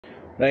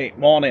Right,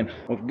 morning.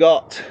 We've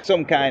got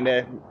some kind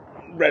of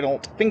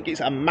Renault, I think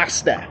it's a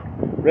Master,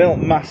 Renault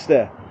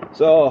Master.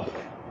 So,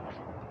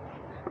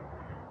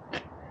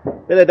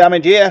 bit of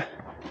damage here,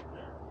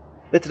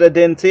 bit of a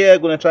dent here.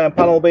 Going to try and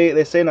panel beat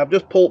this in. I've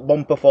just pulled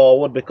bumper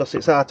forward because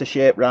it's hard to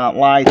shape round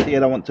light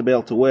here. I want to be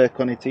able to work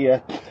on it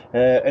here,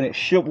 and it's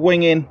shoved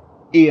wing in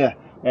here.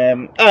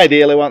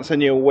 Ideally, wants a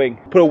new wing.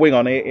 Put a wing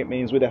on it, it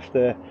means we'd have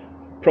to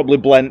probably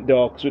blend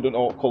door because we don't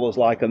know what colours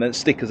like, and then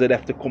stickers would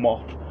have to come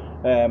off.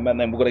 And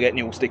then we're going to get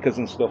new stickers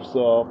and stuff,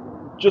 so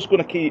just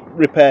going to keep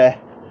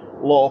repair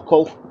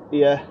local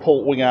here,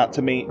 pull wing out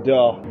to meet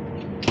door.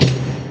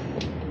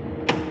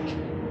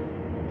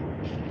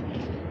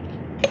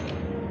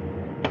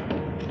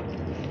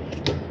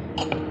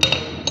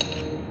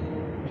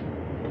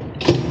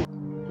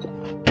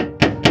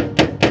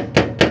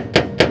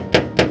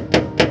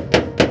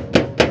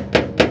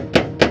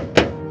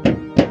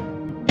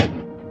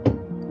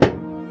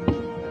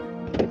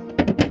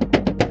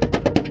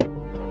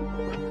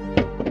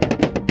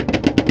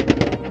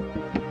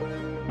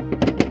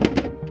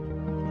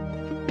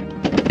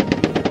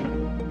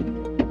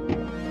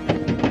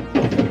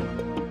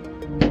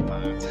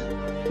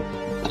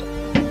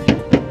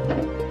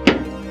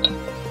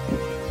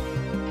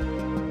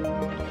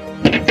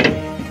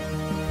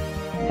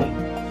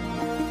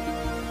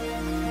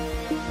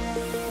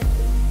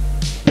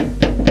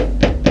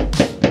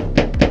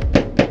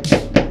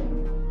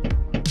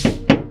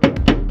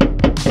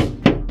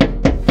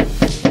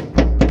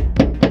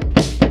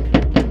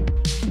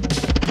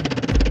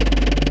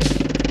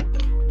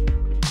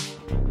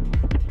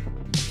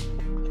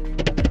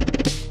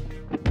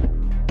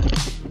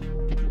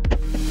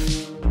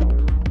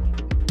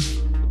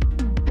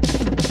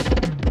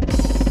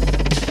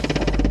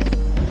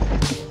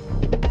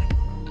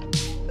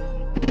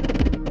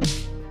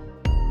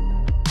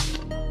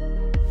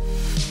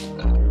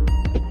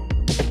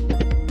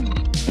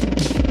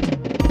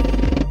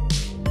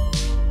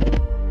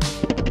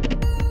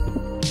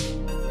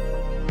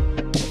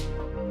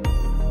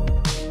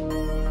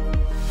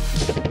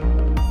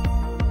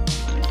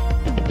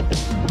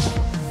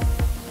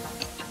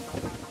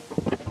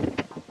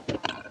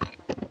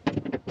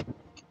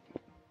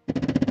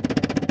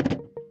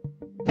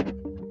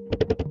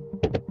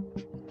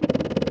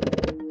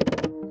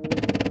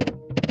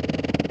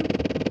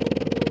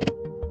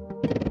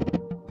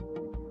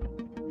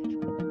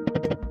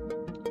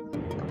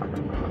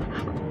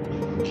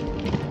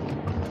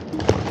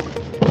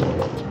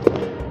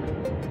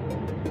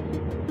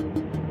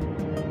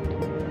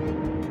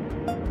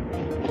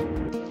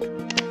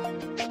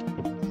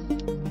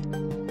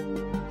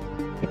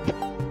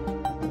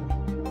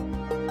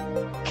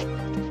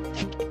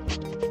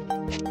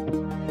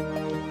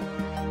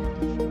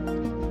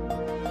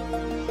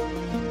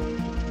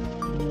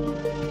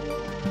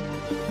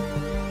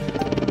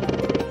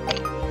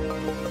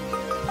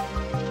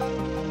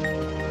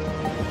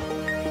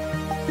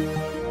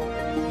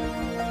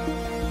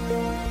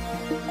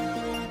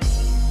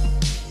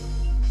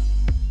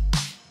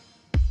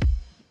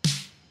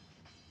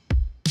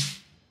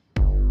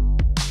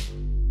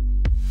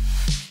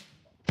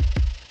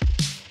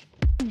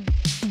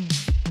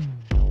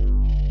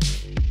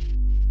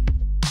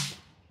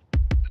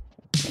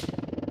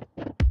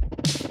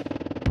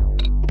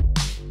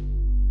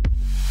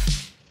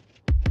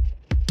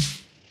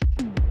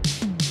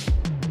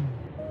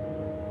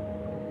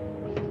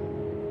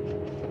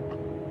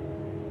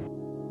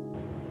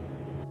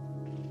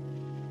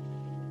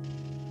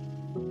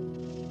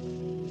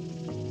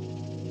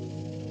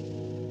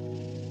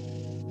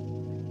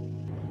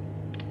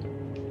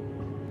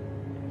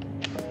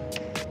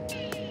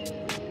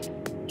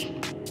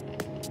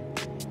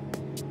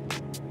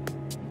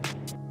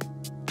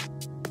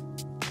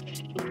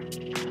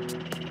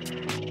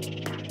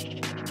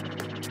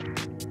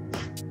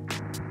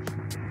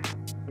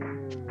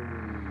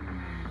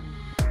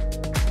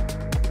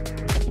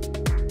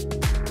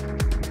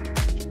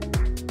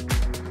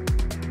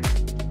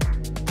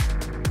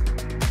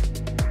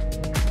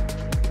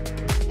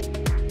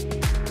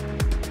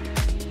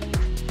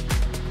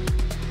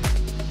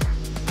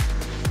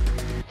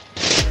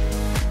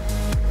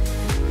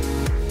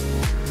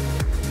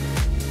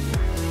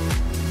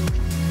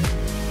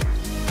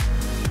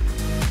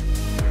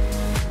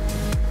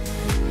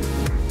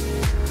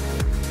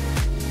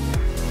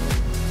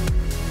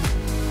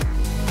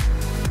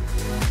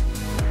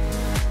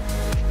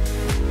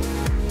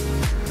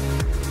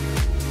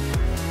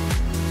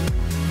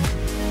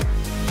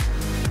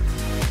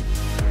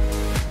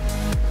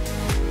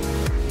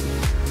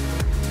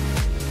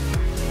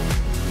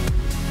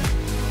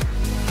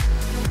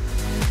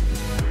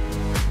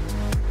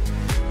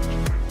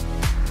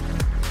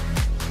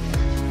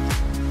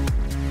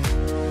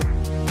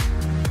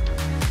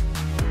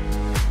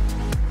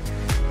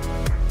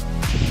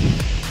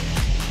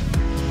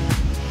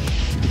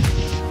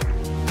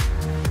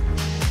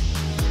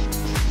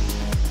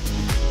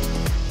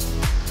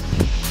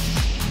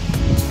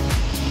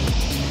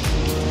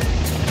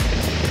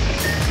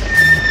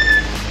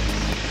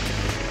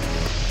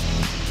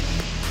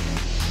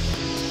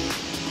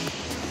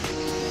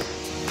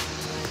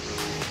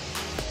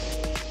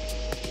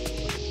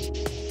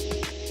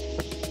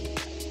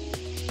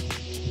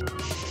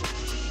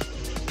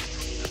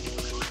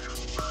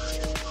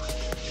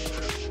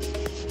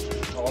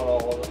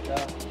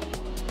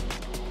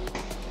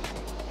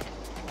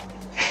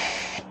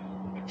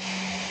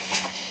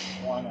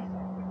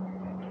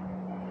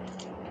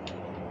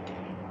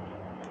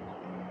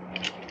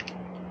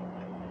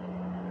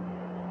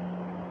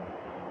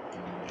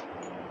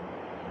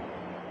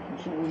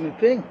 What's up with my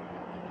thing?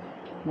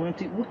 Why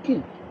ain't it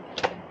working?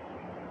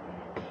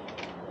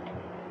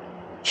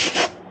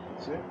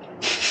 That's it.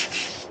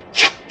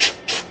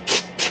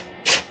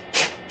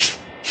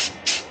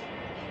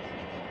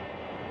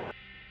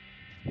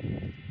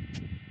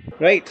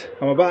 Right,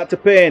 I'm about to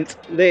paint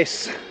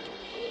this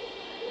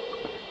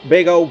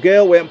big old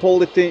girl. We haven't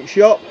pulled it in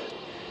shop,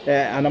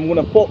 and I'm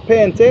going to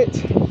paint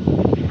it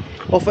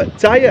off a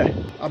tyre.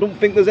 I don't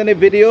think there's any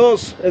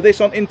videos of this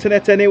on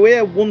internet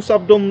anyway. Once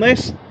I've done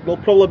this, there'll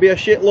probably be a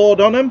shitload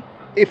on them,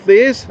 if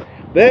there is.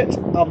 But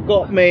I've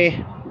got my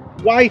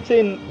white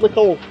in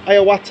little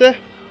Iowata,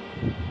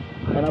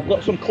 and I've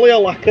got some clear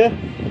lacquer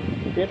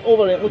in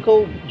over it,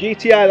 little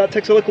GTI. That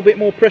takes a little bit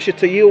more pressure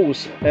to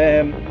use.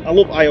 I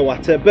love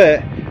Iowata,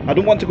 but I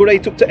don't want to go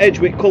right up to edge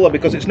with colour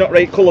because it's not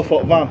right colour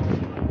for the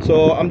van.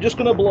 So I'm just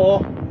going to blow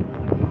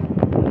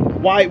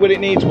white where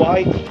it needs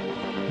white,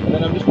 and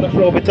then I'm just going to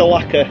throw a bit of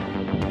lacquer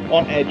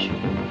on edge,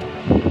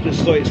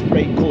 just so it's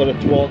right colour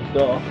towards the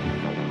door.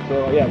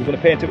 So yeah, we're going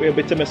to paint it with a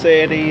bit of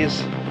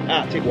Mercedes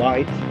Arctic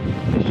white.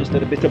 It's just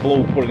a bit of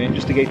blue put in it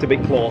just to get it a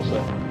bit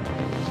closer.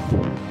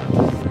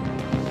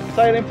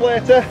 Tyre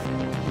inflator,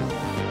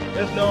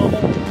 as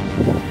normal.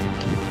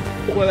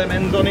 Put one of them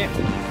ends on it,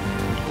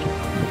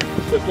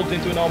 so it plugs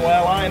into a normal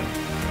airline.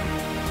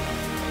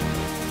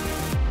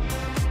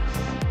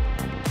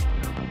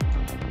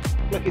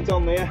 Flick it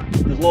on there.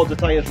 There's loads of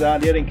tyres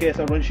down here in case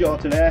I run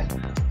short in air.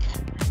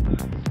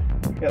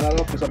 Get that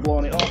off because I've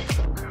blown it off.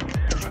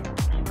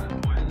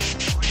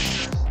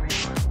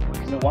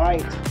 And the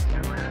white.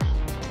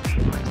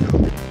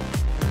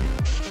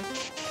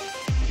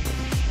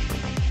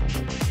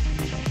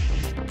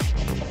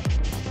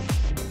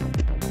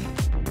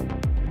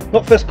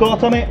 Got first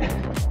coat on it.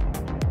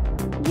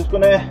 I'm just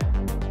gonna,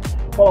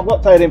 well, I've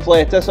got tyre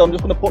inflator, so I'm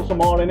just gonna put some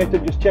more in it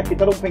and just check it.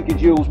 I don't think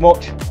it's used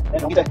much.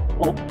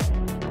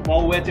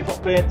 While we're waiting for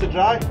paint to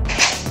dry,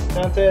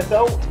 can't take it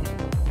out.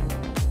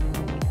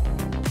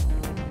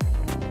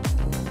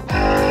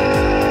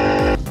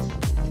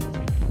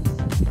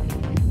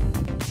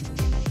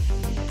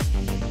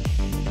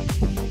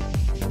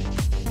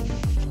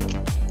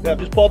 Yeah, I've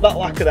just poured that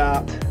lacquer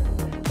out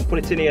and put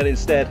it in here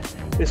instead.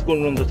 This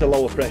gun runs at a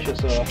lower pressure,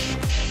 so a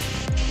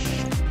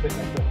bit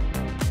better.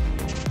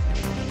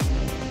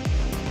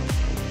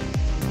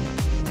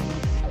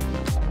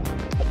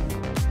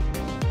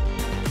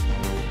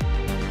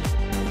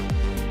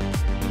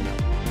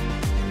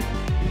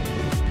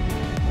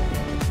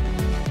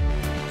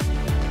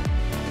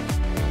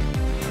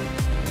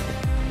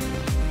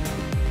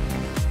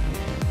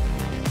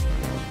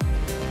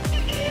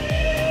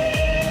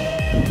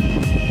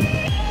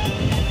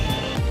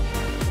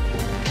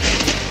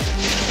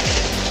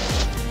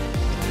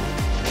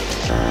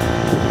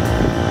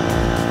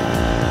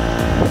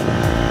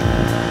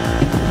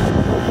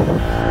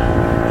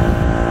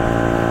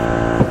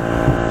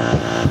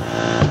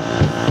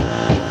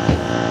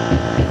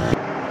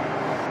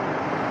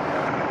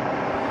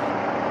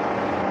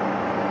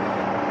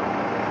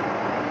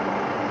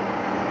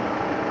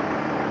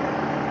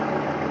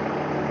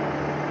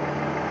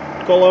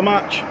 Colour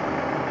match,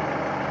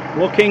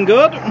 looking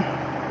good.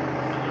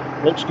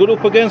 Looks good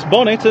up against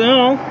bonnet and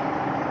all.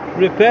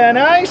 Repair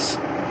nice.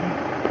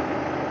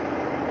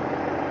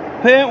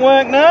 Paint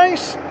work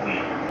nice.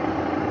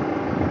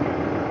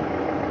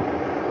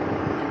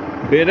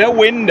 Bit of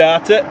wind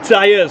out at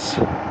tyres.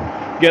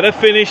 Get a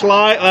finish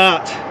like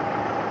that.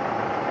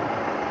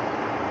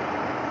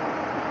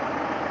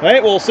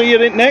 Right, we'll see you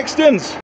in next ones.